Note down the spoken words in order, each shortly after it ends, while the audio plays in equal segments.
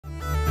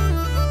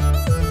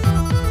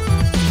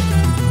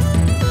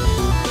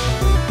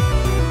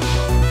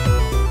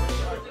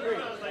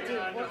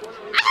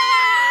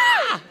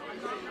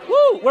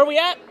Where are we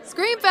at?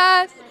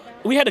 Screamfest!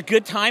 We had a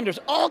good time. There's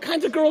all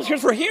kinds of girls here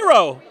for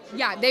Hero.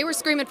 Yeah, they were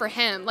screaming for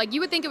him. Like,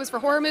 you would think it was for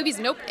horror movies.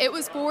 Nope, it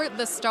was for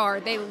the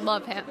star. They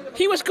love him.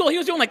 He was cool. He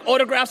was doing like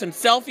autographs and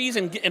selfies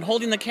and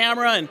holding the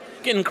camera and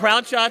getting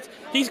crowd shots.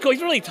 He's cool.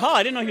 He's really tall.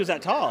 I didn't know he was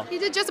that tall. He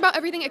did just about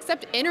everything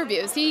except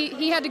interviews.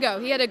 He had to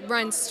go. He had to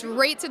run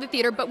straight to the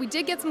theater, but we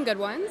did get some good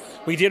ones.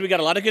 We did. We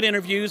got a lot of good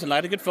interviews and a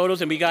lot of good photos,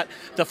 and we got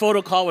the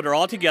photo call where they're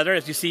all together,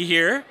 as you see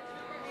here.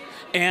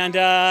 And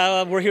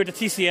we're here at the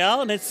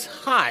TCL, and it's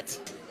hot.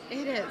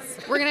 It is.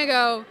 We're going to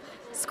go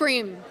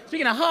scream.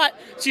 Speaking of hot,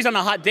 she's on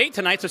a hot date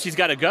tonight, so she's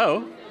got to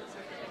go.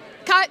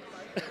 Cut.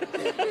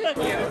 Thank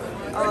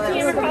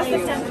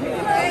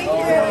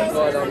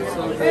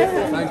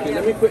you.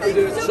 Let me quickly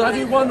do it. Should I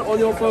do one on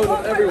your phone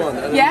of everyone?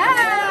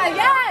 Yeah,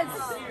 yes!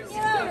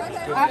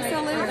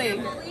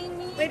 Absolutely.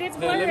 But it's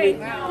blurry.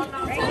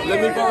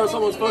 Let me borrow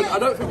someone's phone. I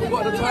don't think we've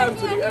got the time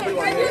to do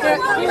everyone here.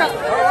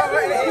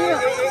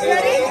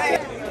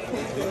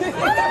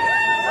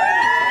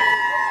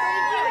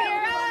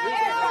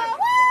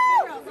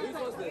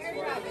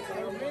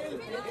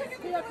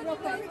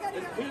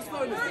 Whose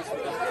phone is this?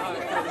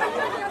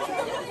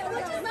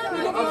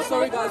 I'm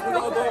sorry guys, we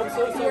gotta go. I'm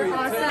so sorry.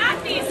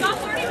 Matthew, stop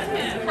flirting with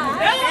him. No,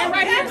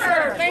 right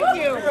answer. Thank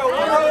you.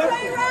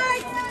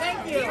 Thank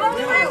you.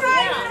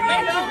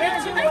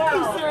 Thank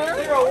you, sir.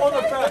 Hero, one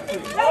effect.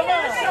 Over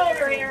the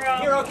shoulder, Hero.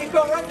 Hero, keep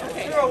going.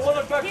 Hero, one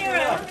effect.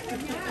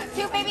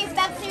 Two baby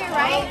steps to your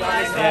right.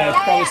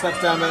 Yeah, probably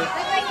steps down, mate.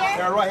 Right here.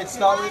 Hero, right hit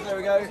start with. There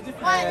we go. 1, 2, 3.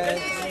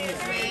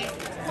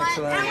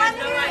 Excellent. And 1, 2,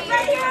 3.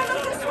 Right here.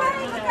 Look this way.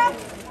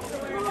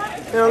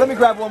 Hero, let me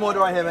grab one more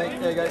right here, mate.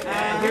 There you go.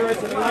 Hero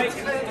to the right.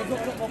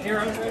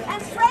 Hero.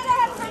 And straight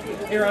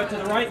ahead. Hero to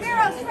the right.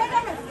 Hero, straight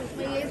ahead.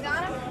 Please,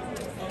 got him.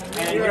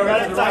 And hero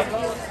to the right.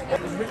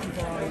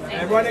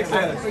 And right next to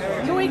her.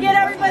 Can we get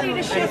everybody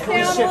to shift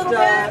down a little bit?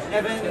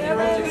 Evan,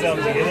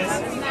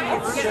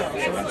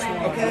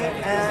 okay,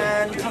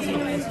 and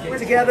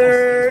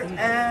together,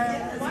 and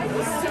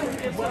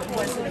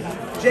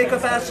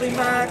Jacob, Ashley,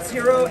 Max,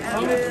 Hero,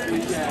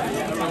 Evan.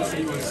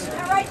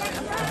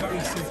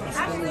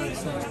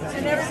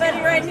 And everybody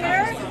right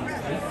here?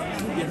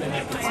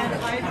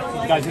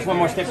 Guys, just one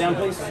more step down,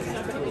 please.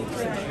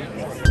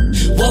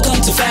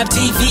 Welcome to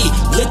FabTV.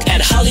 Look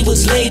at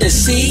Hollywood's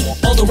latest, see?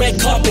 All the red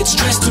carpets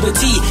dressed to a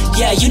T.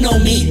 Yeah, you know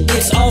me,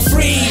 it's all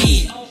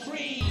free.